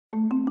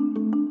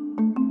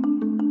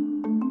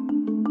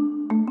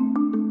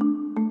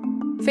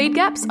Feed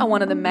gaps are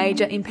one of the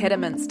major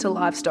impediments to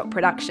livestock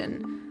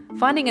production,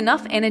 finding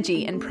enough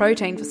energy and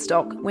protein for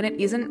stock when it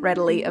isn't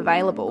readily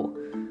available.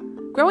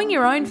 Growing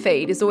your own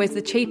feed is always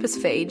the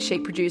cheapest feed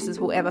sheep producers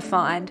will ever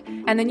find,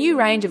 and the new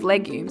range of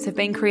legumes have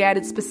been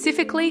created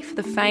specifically for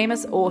the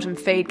famous autumn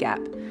feed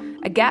gap,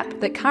 a gap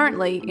that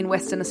currently in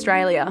Western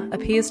Australia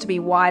appears to be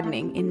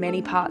widening in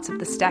many parts of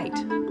the state.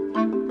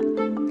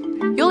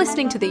 You're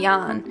listening to The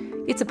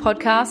Yarn. It's a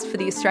podcast for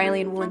the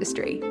Australian wool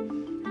industry.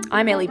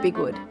 I'm Ellie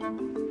Bigwood.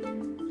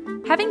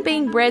 Having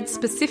been bred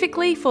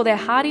specifically for their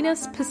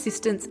hardiness,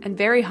 persistence and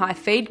very high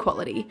feed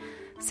quality,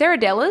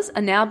 Cerredellas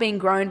are now being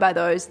grown by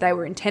those they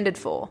were intended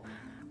for.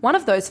 One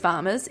of those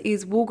farmers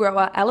is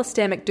woolgrower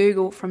Alistair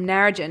McDougall from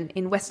Narrogin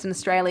in Western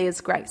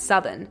Australia's Great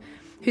Southern,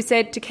 who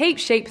said to keep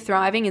sheep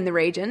thriving in the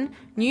region,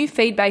 new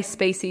feed-based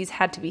species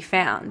had to be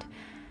found.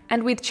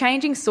 And with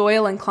changing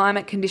soil and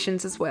climate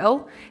conditions as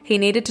well, he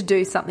needed to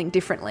do something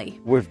differently.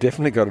 We've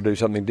definitely got to do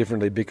something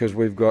differently because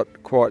we've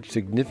got quite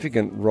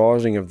significant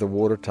rising of the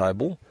water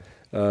table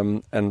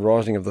and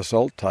rising of the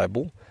salt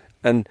table,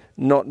 and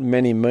not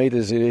many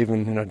metres,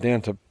 even down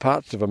to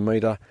parts of a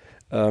metre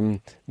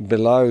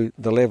below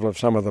the level of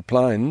some of the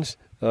plains.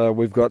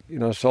 We've got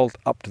salt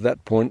up to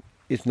that point.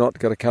 It's not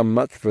going to come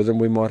much further, and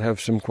we might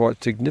have some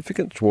quite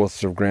significant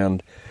swaths of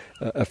ground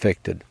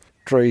affected.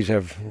 Trees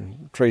have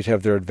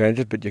their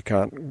advantages, but you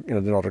can't.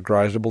 They're not a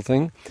grazable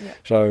thing.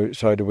 Yeah.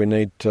 So do we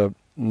need to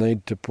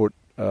put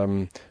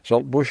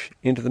salt bush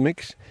into the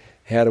mix?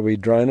 How do we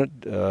drain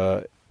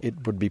it?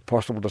 It would be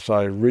possible to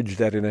say ridge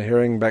that in a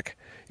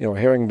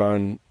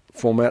herringbone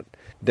format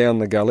down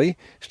the gully.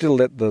 Still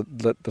let the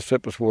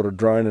surplus water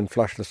drain and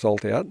flush the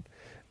salt out.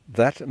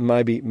 That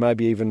maybe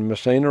even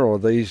Messina or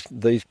these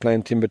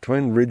plants in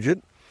between, ridge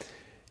it.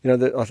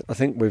 I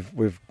think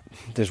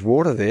there's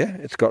water there.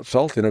 It's got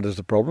salt in it as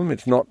the problem.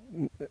 It's not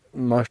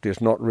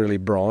really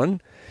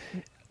brine.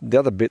 The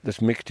other bit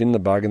that's mixed in the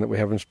bargain that we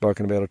haven't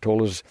spoken about at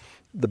all is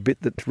the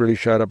bit that really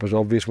showed up as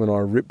obvious when I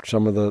ripped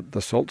some of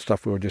the salt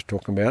stuff we were just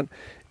talking about.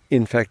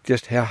 In fact,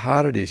 just how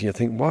hard it is. You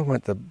think, why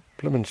won't the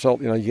blooming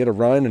salt, you get a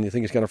rain and you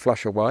think it's going to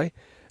flush away,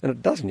 and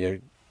it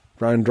doesn't.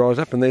 Rain dries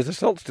up and there's the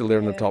salt still there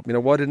on the top.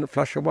 Why didn't it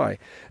flush away?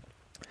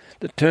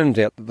 It turns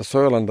out that the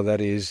soil under that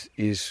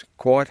is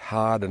quite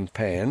hard and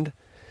panned.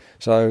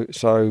 So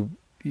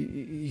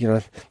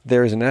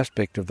there is an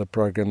aspect of the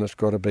program that's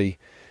got to be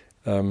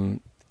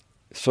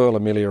soil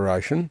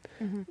amelioration,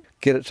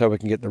 get it so we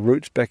can get the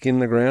roots back in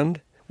the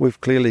ground.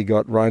 We've clearly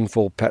got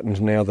rainfall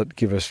patterns now that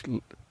give us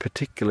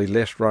particularly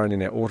less rain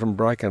in our autumn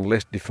break and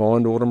less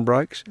defined autumn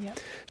breaks. Yep.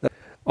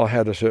 I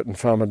had a certain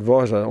farm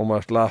advisor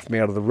almost laugh me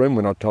out of the room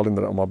when I told him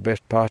that my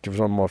best pasture was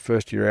on my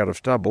first year out of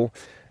stubble.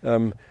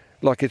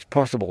 It's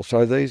possible.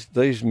 So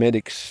these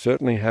medics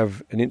certainly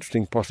have an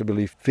interesting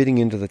possibility fitting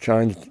into the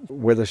changed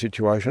weather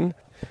situation.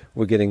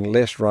 We're getting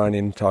less rain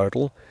in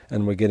total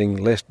and we're getting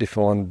less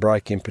defined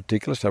break in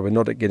particular, so we're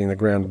not getting the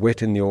ground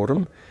wet in the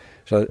autumn.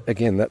 So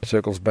again, that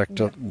circles back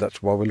to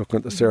that's why we're looking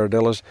at the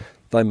Cerredellas.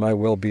 They may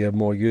well be a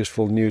more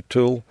useful new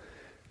tool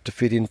to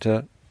fit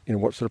into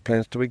what sort of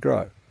plants do we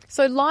grow.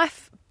 So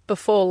life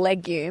before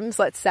legumes,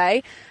 let's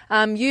say,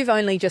 you've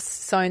only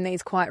just sown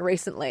these quite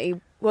recently.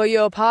 Were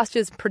your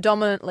pastures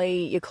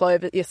predominantly your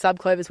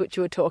subclovers, which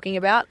you were talking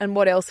about, and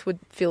what else would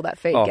fill that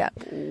feed gap?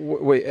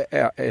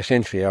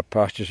 Essentially, our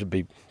pastures would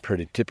be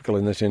pretty typical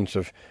in the sense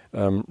of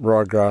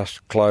ryegrass,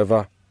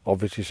 clover,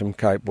 obviously some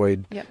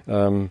capeweed,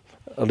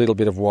 a little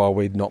bit of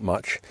wireweed, not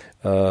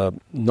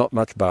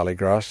much barley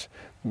grass,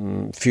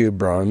 few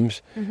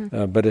bromes,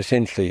 but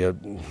essentially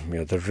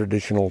the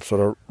traditional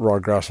sort of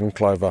ryegrass and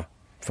clover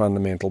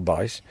fundamental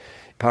base.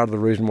 Part of the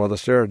reason why the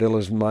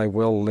Cerredellas may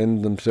well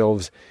lend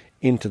themselves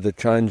into the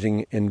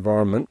changing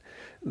environment,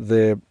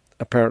 their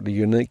apparently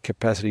unique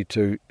capacity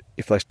to,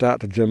 if they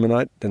start to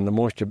germinate, then the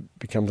moisture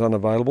becomes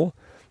unavailable.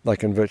 They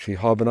can virtually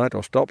hibernate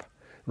or stop,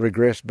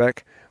 regress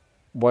back,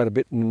 wait a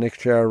bit in the next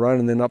shower of rain,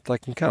 and then up they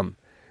can come.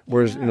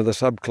 Whereas, the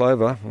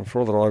subclover, for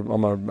all that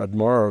I'm an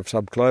admirer of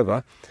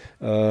subclover,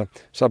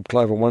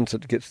 once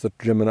it gets the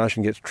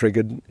germination gets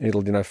triggered,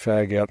 it'll,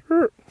 fag out,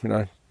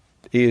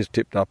 ears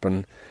tipped up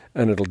and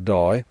it'll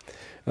die.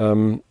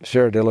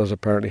 Cerredellas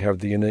apparently have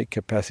the unique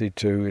capacity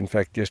to, in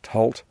fact, just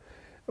halt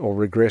or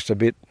regress a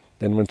bit.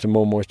 Then when some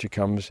more moisture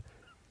comes,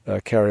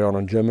 carry on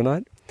and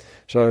germinate.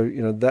 So,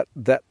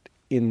 that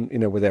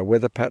in with our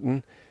weather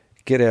pattern,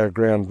 get our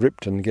ground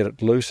ripped and get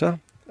it looser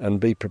and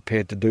be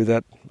prepared to do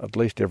that at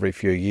least every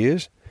few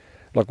years.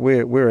 Like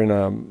we're in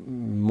a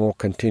more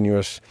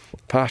continuous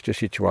pasture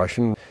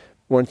situation.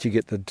 Once you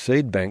get the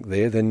seed bank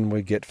there, then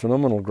we get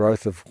phenomenal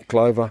growth of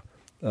clover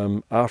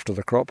after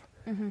the crop.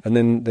 And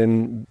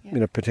then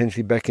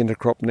potentially back into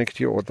crop next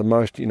year, or at the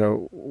most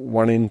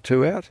 1 in,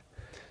 2 out.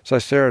 So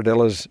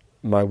Cerredellas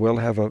may well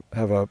have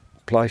a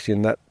place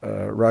in that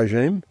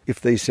regime. If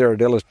these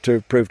Cerredellas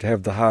prove to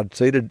have the hard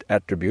seeded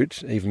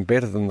attributes, even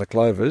better than the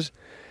clovers,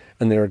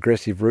 and their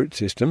aggressive root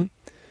system,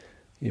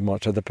 you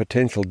might say the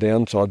potential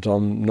downsides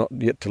I'm not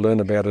yet to learn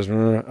about is,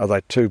 are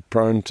they too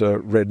prone to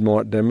red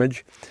mite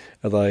damage?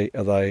 Are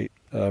they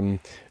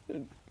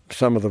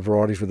some of the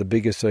varieties with the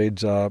bigger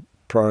seeds are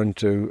prone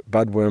to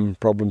budworm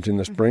problems in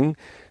the spring.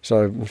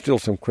 So still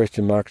some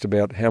question marks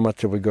about how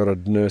much have we got to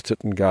nurse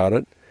it and guard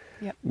it.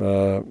 Yep.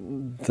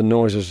 The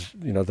noises,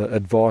 the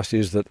advice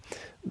is that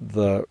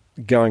the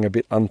going a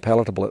bit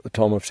unpalatable at the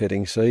time of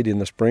setting seed in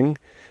the spring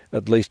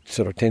at least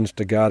sort of tends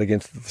to guard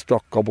against the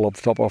stock gobble of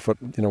the top off it,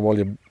 while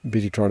you're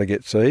busy trying to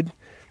get seed.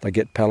 They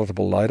get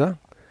palatable later.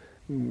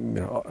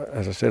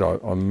 As I said,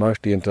 I'm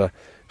mostly into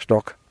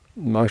stock,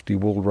 mostly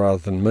wool rather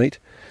than meat.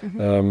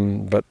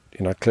 But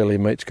clearly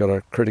meat's got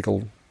a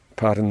critical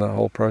part in the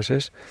whole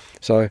process.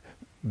 So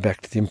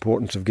back to the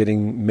importance of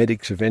getting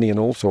medics of any and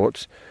all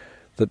sorts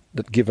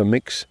that give a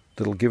mix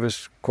that'll give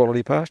us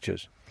quality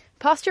pastures.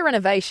 Pasture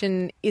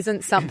renovation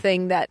isn't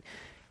something that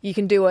you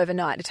can do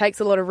overnight. It takes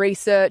a lot of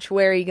research.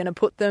 Where are you going to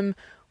put them?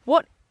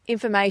 What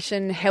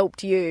information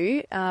helped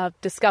you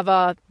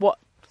discover what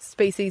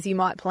species you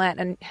might plant,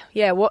 and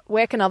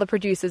where can other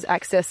producers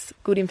access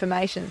good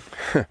information?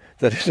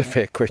 That is a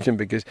fair question,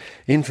 because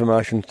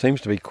information seems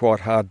to be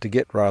quite hard to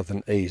get rather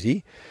than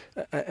easy,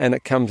 and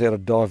it comes out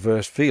of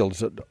diverse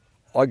fields.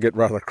 I get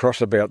rather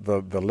cross about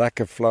the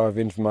lack of flow of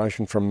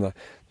information from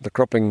the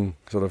cropping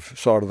sort of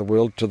side of the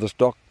world to the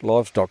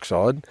livestock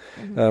side.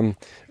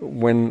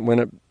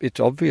 When it's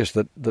obvious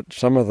that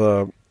some of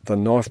the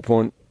knife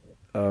point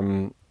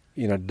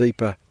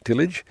deeper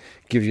tillage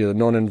gives you the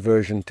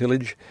non-inversion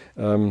tillage.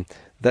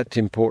 That's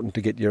important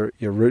to get your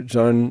root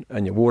zone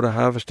and your water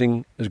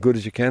harvesting as good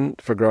as you can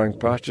for growing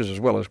pastures as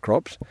well as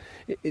crops.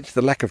 It's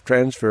the lack of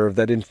transfer of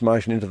that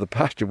information into the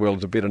pasture world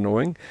is a bit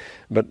annoying,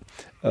 but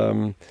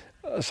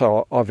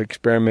so I've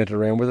experimented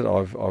around with it.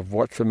 I've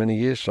watched for many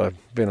years, so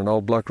I've been an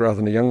old bloke rather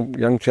than a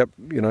young chap,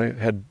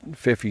 had a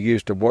fair few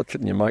years to watch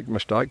it, and you make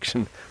mistakes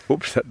and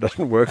whoops, that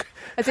doesn't work.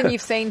 As in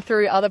you've seen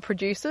through other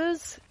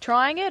producers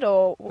trying it,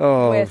 or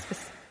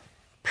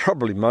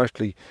probably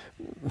mostly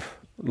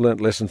learnt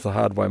lessons the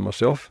hard way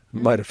myself,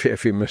 made a fair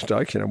few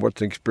mistakes.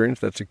 What's an experience?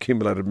 That's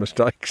accumulated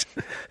mistakes.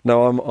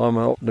 No, I'm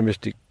an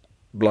optimistic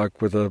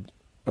bloke with a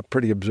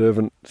pretty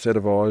observant set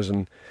of eyes,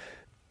 and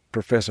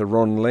Professor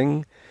Ron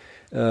Leng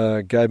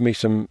gave me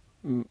some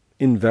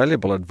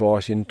invaluable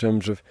advice in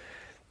terms of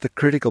the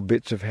critical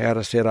bits of how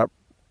to set up,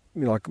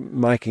 like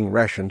making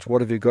rations.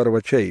 What have you got to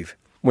achieve?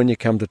 When you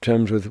come to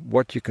terms with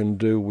what you can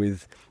do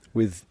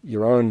with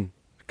your own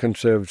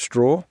conserved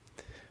straw,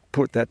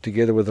 put that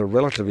together with a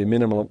relatively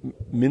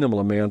minimal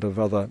amount of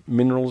other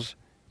minerals,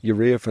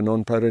 urea for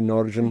non-protein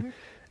nitrogen,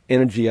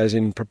 energy as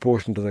in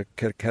proportion to the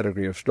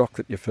category of stock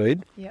that you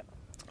feed. Yep.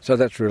 So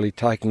that's really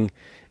taking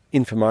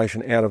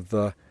information out of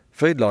the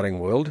feedlotting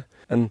world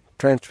and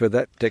transfer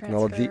that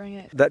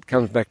technology. That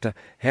comes back to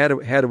how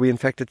do we in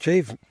fact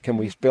achieve? Can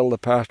we spell the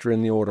pasture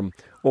in the autumn,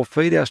 or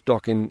feed our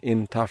stock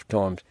in tough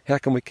times? How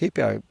can we keep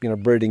our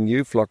breeding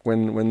ewe flock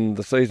when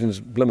the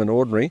season's blimmin'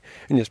 ordinary,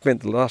 and you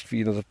spent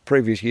the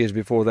previous years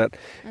before that,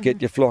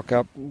 get your flock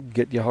up,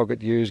 get your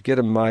hogget ewes, get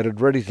them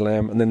mated, ready to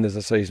lamb, and then there's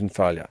a season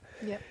failure.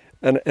 Yep.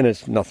 And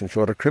it's nothing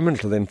short of criminal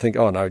to then think,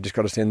 oh no, just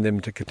got to send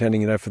them to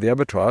Katanning, for the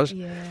abattoirs,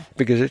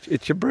 because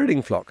it's your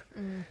breeding flock.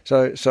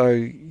 So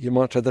you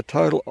might say the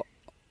total.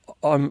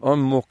 I'm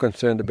more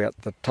concerned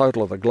about the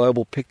total of the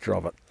global picture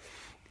of it.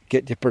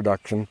 Get your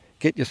production,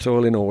 get your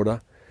soil in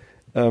order,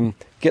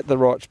 get the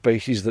right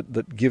species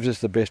that gives us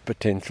the best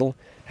potential,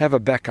 have a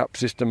backup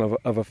system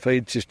of a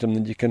feed system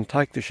that you can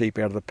take the sheep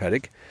out of the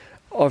paddock.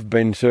 I've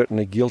been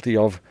certainly guilty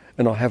of,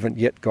 and I haven't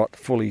yet got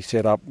fully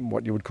set up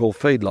what you would call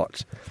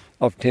feedlots.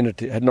 I've tended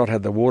to had not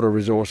had the water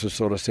resources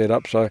sort of set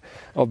up, so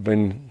I've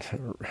been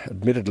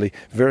admittedly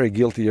very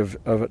guilty of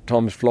at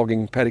times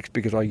flogging paddocks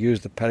because I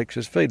use the paddocks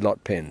as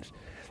feedlot pens.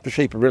 The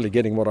sheep are really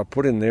getting what I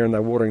put in there, and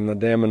they're watering the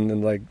dam,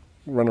 and they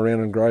run around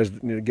and graze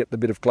to get the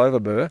bit of clover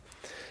burr.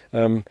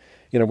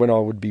 When I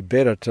would be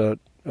better to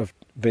have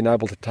been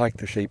able to take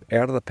the sheep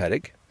out of the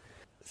paddock.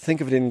 Think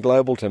of it in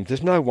global terms.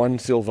 There's no one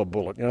silver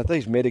bullet.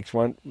 These medics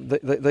won't,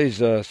 these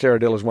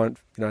Saradellas won't,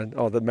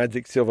 the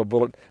magic silver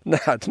bullet. No,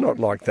 it's not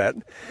like that.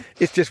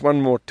 It's just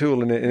one more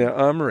tool in our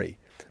armoury.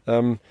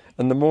 And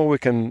the more we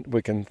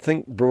can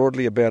think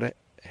broadly about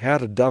how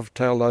to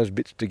dovetail those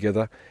bits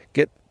together,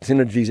 get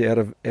synergies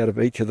out of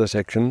each of the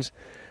sections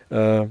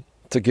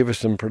to give us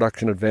some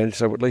production advantage,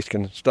 so at least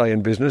can stay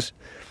in business.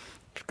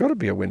 It's got to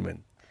be a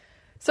win-win.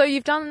 So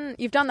you've done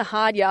the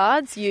hard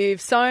yards,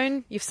 you've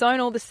sown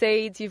all the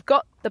seeds, you've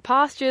got the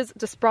pastures.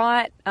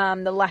 Despite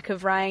the lack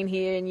of rain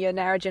here in your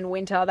Narrogin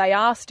winter, they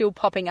are still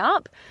popping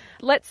up.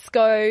 Let's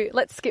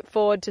skip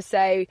forward to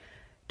say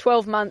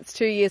 12 months,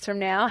 2 years from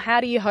now.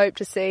 How do you hope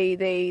to see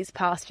these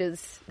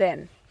pastures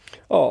then?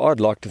 Oh,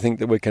 I'd like to think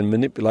that we can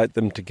manipulate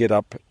them to get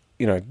up,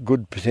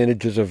 good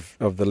percentages of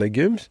the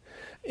legumes.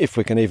 If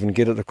we can even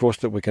get it, of course,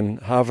 that we can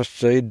harvest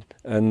seed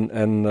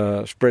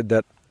and spread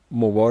that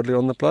more widely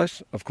on the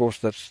place. Of course,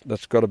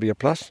 that's got to be a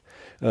plus.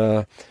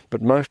 But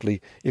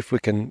mostly, if we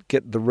can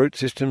get the root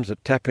systems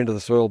that tap into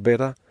the soil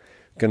better,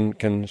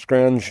 can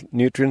scrounge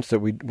nutrients that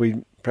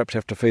we perhaps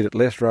have to feed it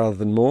less rather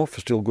than more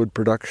for still good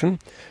production,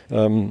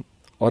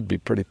 I'd be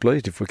pretty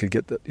pleased if we could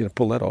get that,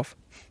 pull that off.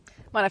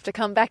 Might have to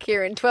come back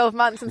here in 12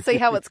 months and see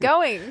how it's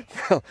going.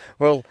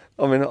 Well,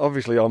 I mean,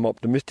 obviously I'm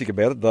optimistic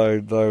about it,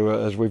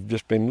 though as we've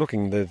just been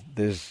looking,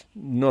 there's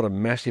not a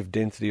massive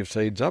density of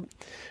seeds up.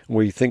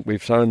 We think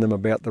we've sown them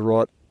about the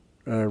right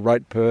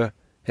rate per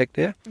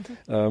hectare.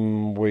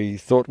 Mm-hmm. We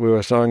thought we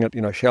were sowing it,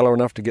 shallow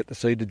enough to get the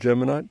seed to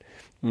germinate.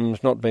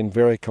 It's not been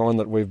very kind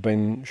that we've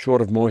been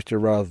short of moisture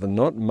rather than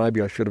not.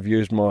 Maybe I should have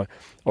used my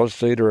Oz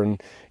seeder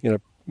and,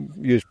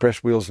 used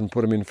press wheels and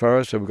put them in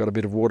furrows so we've got a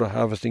bit of water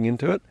harvesting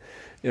into it.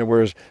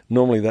 Whereas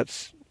normally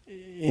that's,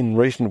 in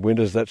recent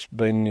winters, that's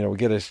been, we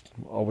get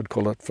I would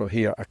call it for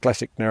here, a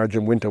classic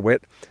Narrogin winter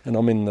wet. And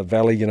I'm in the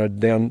valley,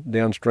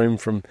 downstream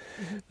from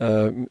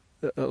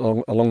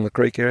along the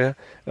creek area.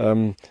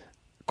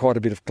 Quite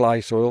a bit of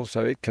clay soil,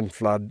 so it can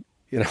flood.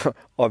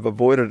 I've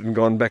avoided it and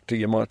gone back to,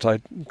 you might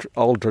say,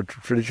 old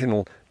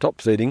traditional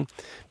top seeding,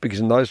 because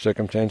in those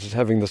circumstances,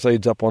 having the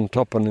seeds up on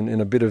top and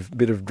in a bit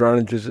of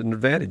drainage is an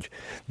advantage.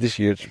 This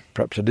year it's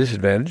perhaps a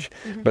disadvantage,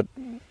 but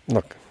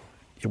look,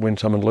 you win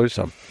some and lose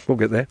some. We'll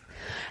get there.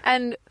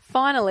 And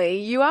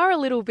finally, you are a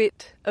little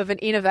bit of an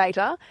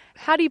innovator.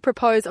 How do you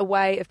propose a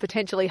way of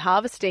potentially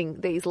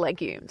harvesting these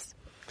legumes?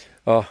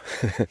 Oh,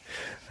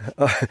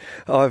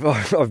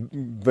 I've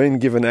been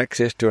given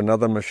access to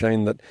another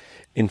machine that,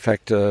 in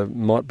fact,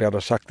 might be able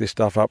to suck this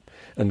stuff up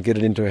and get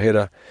it into a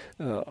header.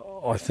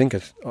 I think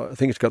it's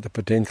got the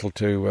potential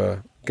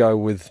to go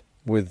with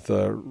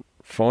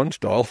fine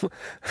style.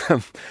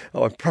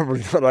 I'm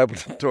probably not able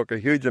to talk a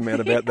huge amount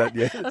about that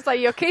yet. So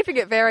you're keeping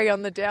it very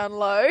on the down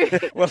low.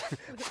 Well,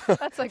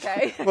 that's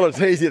okay. Well,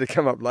 it's easier to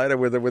come up later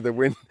with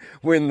a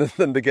win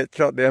than to get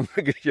shot down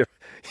because you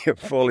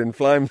fall in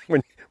flames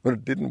when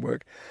it didn't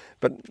work.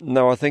 But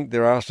no, I think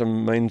there are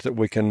some means that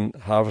we can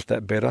harvest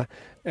that better.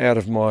 Out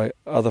of my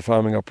other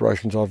farming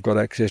operations, I've got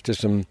access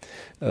to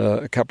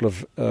a couple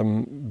of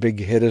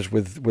big headers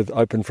with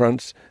open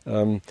fronts.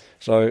 And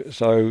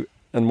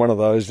one of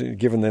those,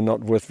 given they're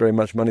not worth very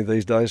much money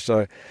these days,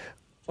 so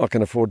I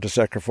can afford to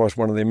sacrifice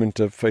one of them in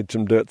to feed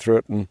some dirt through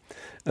it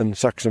and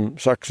suck some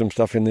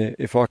stuff in there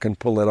if I can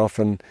pull that off.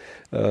 And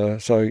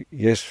so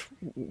yes,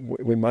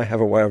 we may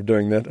have a way of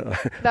doing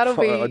that. That'll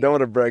be. I don't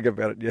want to brag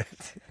about it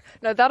yet.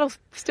 No, that'll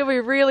still be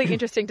really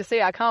interesting to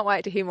see. I can't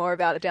wait to hear more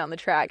about it down the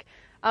track.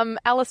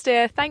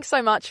 Alistair, thanks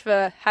so much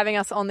for having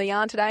us on the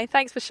yarn today.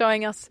 Thanks for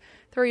showing us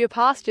through your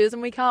pastures,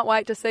 and we can't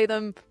wait to see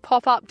them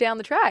pop up down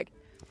the track.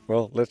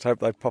 Well, let's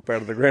hope they pop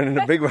out of the ground in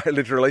a big way,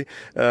 literally.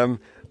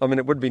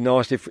 It would be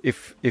nice if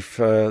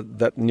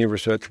that new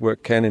research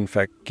work can, in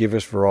fact, give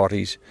us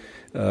varieties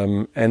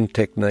and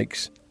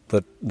techniques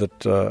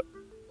that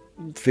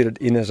fit it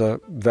in as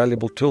a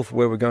valuable tool for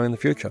where we're going in the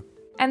future.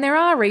 And there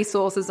are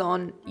resources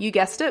on, you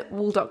guessed it,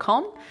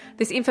 wool.com.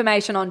 There's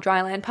information on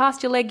dryland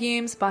pasture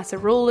legumes,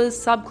 bicerulas,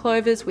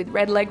 subclovers with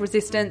red leg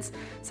resistance.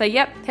 So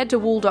head to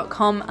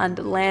wool.com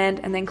under land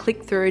and then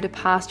click through to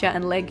pasture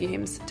and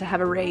legumes to have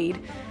a read.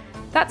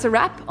 That's a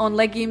wrap on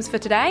legumes for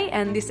today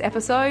and this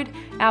episode.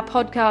 Our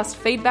podcast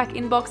feedback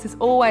inbox is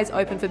always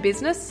open for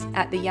business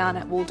at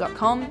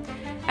theyarn@wool.com.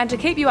 And to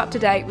keep you up to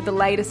date with the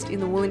latest in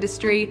the wool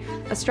industry,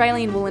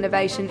 Australian Wool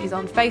Innovation is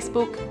on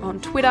Facebook, on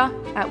Twitter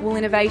 @Wool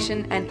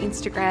Innovation and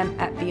Instagram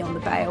 @Beyond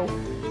the Bale.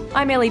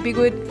 I'm Ellie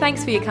Bigwood.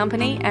 Thanks for your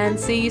company and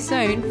see you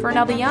soon for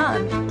another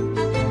yarn.